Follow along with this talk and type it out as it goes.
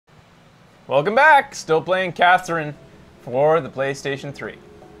Welcome back! Still playing Catherine for the PlayStation 3.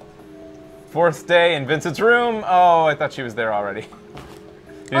 Fourth day in Vincent's room. Oh, I thought she was there already. He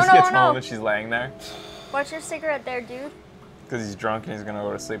just gets home and she's laying there. What's your cigarette there, dude? Because he's drunk and he's gonna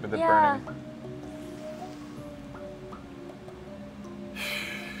go to sleep with it burning.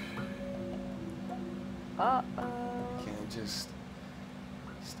 Uh-oh. Can't it just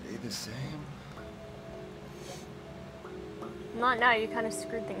stay the same? Not now, you kind of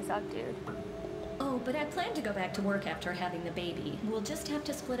screwed things up, dude. Oh, but I plan to go back to work after having the baby. We'll just have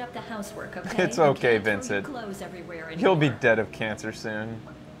to split up the housework, okay? It's okay, Vincent. Clothes everywhere anymore. You'll be dead of cancer soon.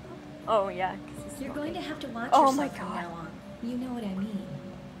 Oh, yeah. You're going to have to watch oh yourself my from God. now on. You know what I mean,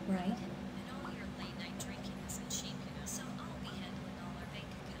 right? And all your late night drinking isn't cheap, you know, so I'll be handling all our bank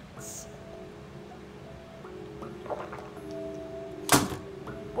accounts.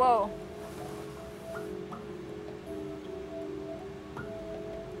 Whoa.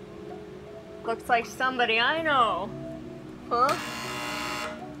 Looks like somebody I know. Huh?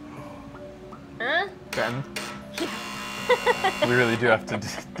 Huh? Ben? We really do have to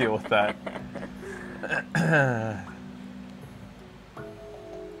deal with that.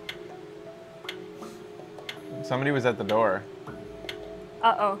 Somebody was at the door.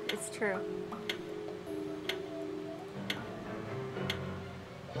 Uh-oh, it's true.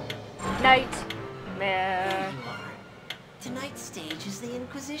 Nightmare. Tonight's stage is the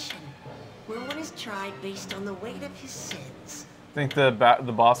Inquisition, where one is tried based on the weight of his sins. Think the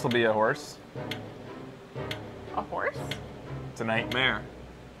boss will be a horse? A horse? It's a nightmare.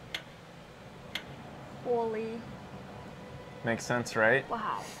 Holy. Makes sense, right?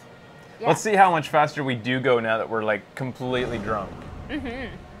 Wow. Yeah. Let's see how much faster we do go now that we're like completely drunk.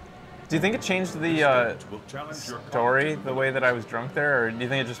 Mm-hmm. Do you think it changed the story the way that I was drunk there, or do you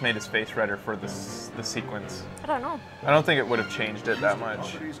think it just made his face redder for the sequence? I don't know. I don't think it would have changed it that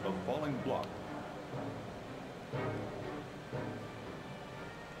much.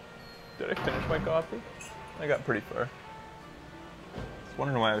 Did I finish my coffee? I got pretty far. I was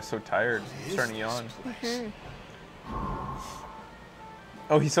wondering why I was so tired. I'm starting to yawn.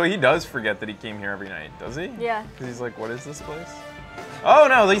 Oh, so he does forget that he came here every night, does he? Yeah. Because he's like, what is this place? Oh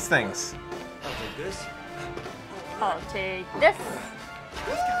no, these things. I'll take this. I'll take this.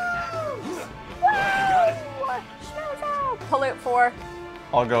 Woo! Pull it 4.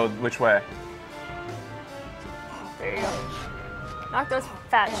 I'll go which way? There you go. Knock those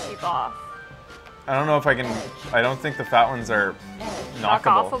fat sheep off. I don't know if I can. I don't think the fat ones are Knock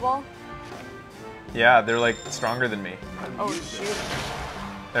knockable. offable? Yeah, they're like stronger than me. Oh shoot.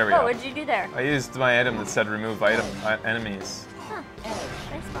 There we Oh, go. what'd you do there? I used my item that said remove item enemies. Huh.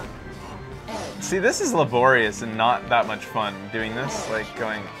 Nice one. See, this is laborious and not that much fun doing this. Like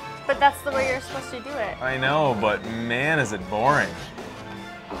going. But that's the way you're supposed to do it. I know, but man, is it boring.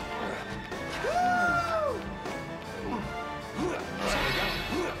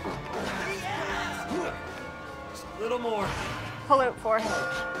 Just a little more. Pull it 4.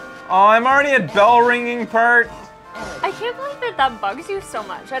 Oh, I'm already at bell ringing part. I can't believe that bugs you so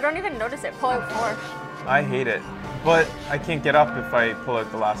much. I don't even notice it. Pull it 4. I hate it, but I can't get up if I pull out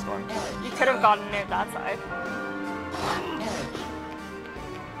the last one. You could have gotten it that side.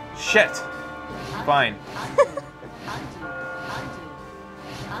 Shit. Fine.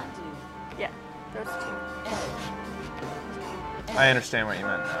 Yeah, those 2. I understand what you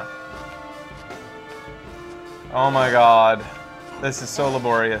meant now. Oh my god. This is so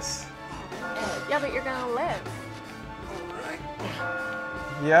laborious. Yeah, but you're gonna live.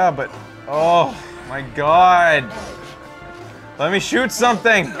 Yeah, but... Oh my god. Let me shoot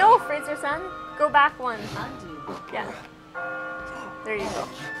something. No, Fraser son. Go back 1. Yeah. There you go.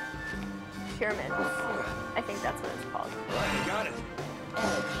 Pyramids. I think that's what it's called. Right, I got it.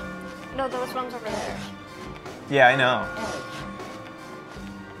 No, those ones over there. Yeah, I know.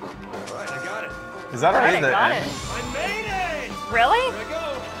 All right, I got it. Is that already I the got end? it. I made it! Really? Here I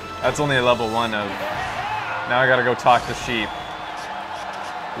go. That's only level 1 of... Now I gotta go talk to sheep.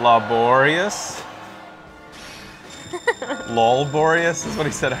 Laborious? Lolborious is what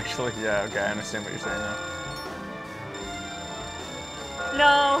he said actually. Yeah, okay, I understand what you're saying now.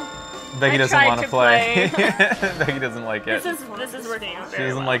 No. Becky I doesn't tried want to to play. Becky doesn't like it. This is working out She very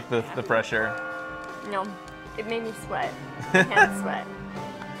doesn't well. like the pressure. No, it made me sweat. I can't sweat.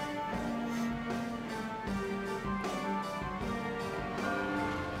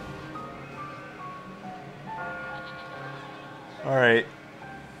 Alright.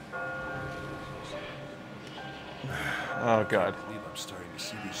 Oh god. I believe I'm starting to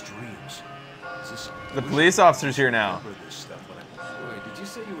see these dreams. Is this The police officer's here now. remember this stuff when I... Wait, did you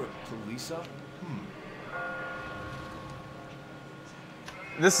say you were a police officer?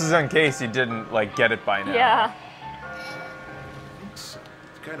 This is in case you didn't like get it by now. Yeah. It's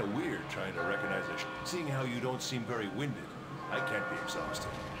kind of weird trying to recognize a seeing how you don't seem very winded. I can't be exhausted.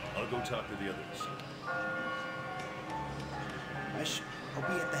 I'll go talk to the others. I'll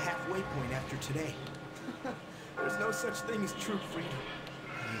be at the halfway point after today. There's no such thing as true freedom.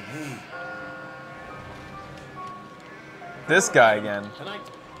 Hey. This guy again. Tonight,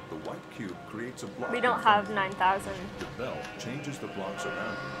 the white cube creates a block. We don't have 9,000. The bell changes the blocks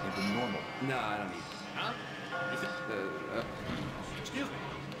around it into normal. No, I don't need. Huh? Excuse me.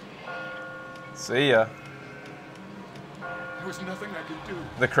 See ya. There was nothing I could do.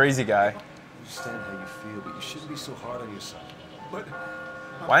 The crazy guy. I understand how you feel, but you shouldn't be so hard on yourself. But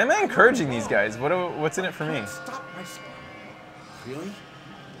Why am I encouraging these guys? What's in it for me? stop my spine. Really?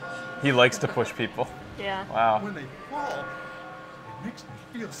 He likes to push people. Yeah. Wow. When they fall, it makes me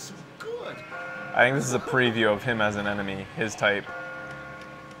feel so good. I think this is a preview of him as an enemy, his type.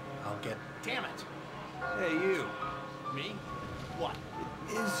 I'll get. Damn it! Hey, you. Me? What?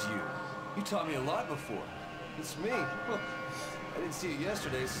 It is you. You taught me a lot before. It's me. Well, I didn't see you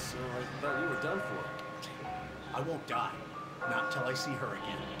yesterday, so I thought you were done for. I won't die. Not till I see her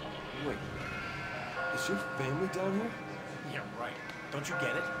again. Wait, is your family down here? Yeah, right. Don't you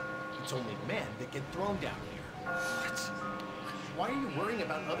get it? It's only men that get thrown down here. What? Why are you worrying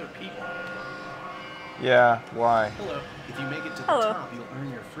about other people? Yeah, why? Hello. If you make it to the Hello. top, you'll earn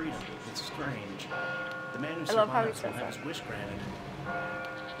your freedom. It's strange. The man who I love how he survives will says have that. his wish granted.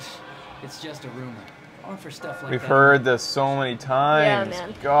 It's just a rumor. Or for stuff like We've that. heard this so many times.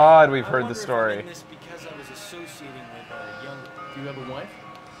 man. God, we've heard I the wonder if I'm story. in this because I was associating with a young. Do you have a wife?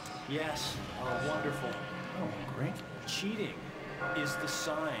 Yes, wonderful. Oh, great. Cheating is the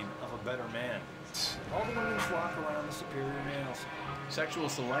sign of a better man. All the women flock around the superior males. Sexual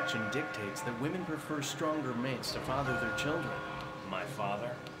selection dictates that women prefer stronger mates to father their children. My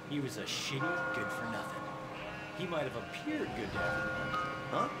father, he was a shitty good for nothing. He might have appeared good to everyone.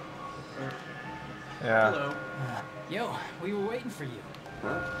 Huh? Yeah. Hello. Yo, we were waiting for you.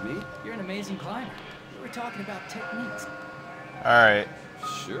 What? Me? You're an amazing climber. We were talking about techniques. All right.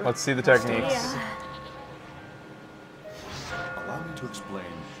 Sure. Let's see the techniques. Yeah. Allow me to explain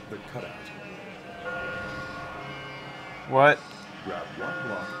the cutout. What? Grab one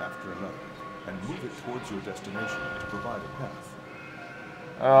block after another and move it towards your destination to provide a path.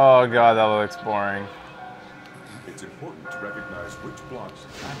 Oh God, that looks boring. It's important to recognize which blocks.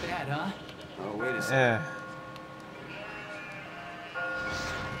 Not bad, huh? Oh, wait a second. Eh.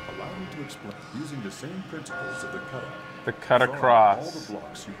 Allow me to explain using the same principles of the cutout. The cut Draw out across. all the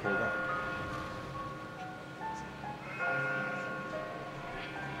blocks you pulled out.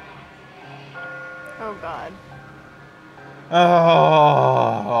 Oh God.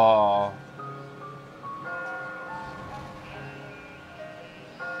 Oh.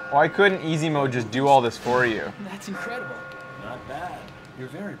 Why couldn't easy mode just do all this for you? That's incredible. Not bad. You're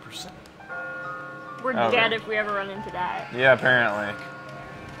very perceptive. We're Oh, dead okay. if we ever run into that. Yeah, apparently.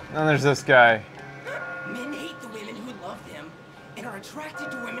 Then there's this guy. Men hate the women who love them and are attracted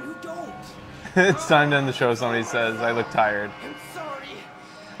to women who don't. It's time to end the show, somebody says. I look tired. I'm sorry.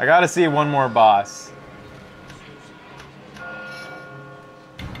 I gotta see one more boss.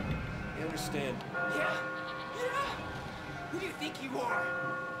 You understand? Yeah. Who do you think you are?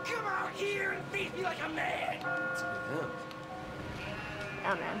 Come out here and face me like a man. It's him.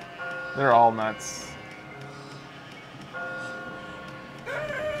 Oh man. They're all nuts.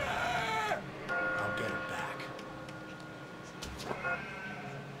 I'll get her back.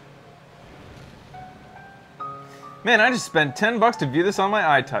 Man, I just spent $10 to view this on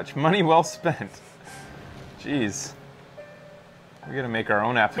my iTouch. Money well spent. Jeez. We gotta make our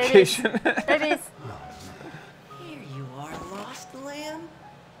own application. Babies. Here you are, lost lamb.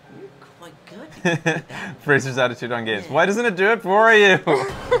 You're quite good. to do that. Fraser's attitude on games. Why doesn't it do it for you?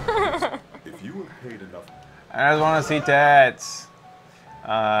 If you were paid enough, I just want to see tats.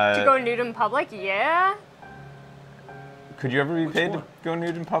 To go nude in public? Yeah. Could you ever be paid to go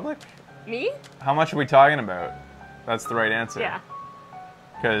nude in public? Me? How much are we talking about? That's the right answer. Yeah.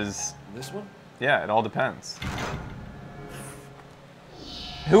 Because, this one? yeah, it all depends.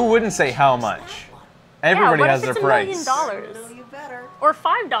 Who wouldn't say how much? Everybody yeah, what has if their it's $1 price. million? know you better. Or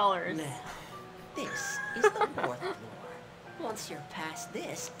 $5? Now, this is the fourth floor. Once you're past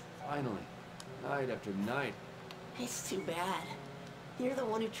this, Finally. Night after night. it's too bad. You're the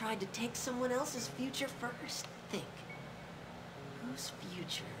one who tried to take someone else's future first. Think. Whose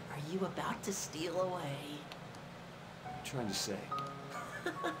future are you about to steal away? What are you trying to say?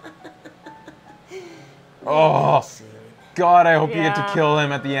 Oh, Soon. God, I hope you get to Yeah. kill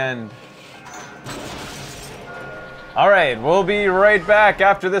him at the end. All right, we'll be right back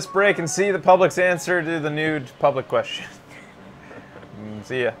after this break and see the public's answer to the nude public question.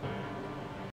 See ya.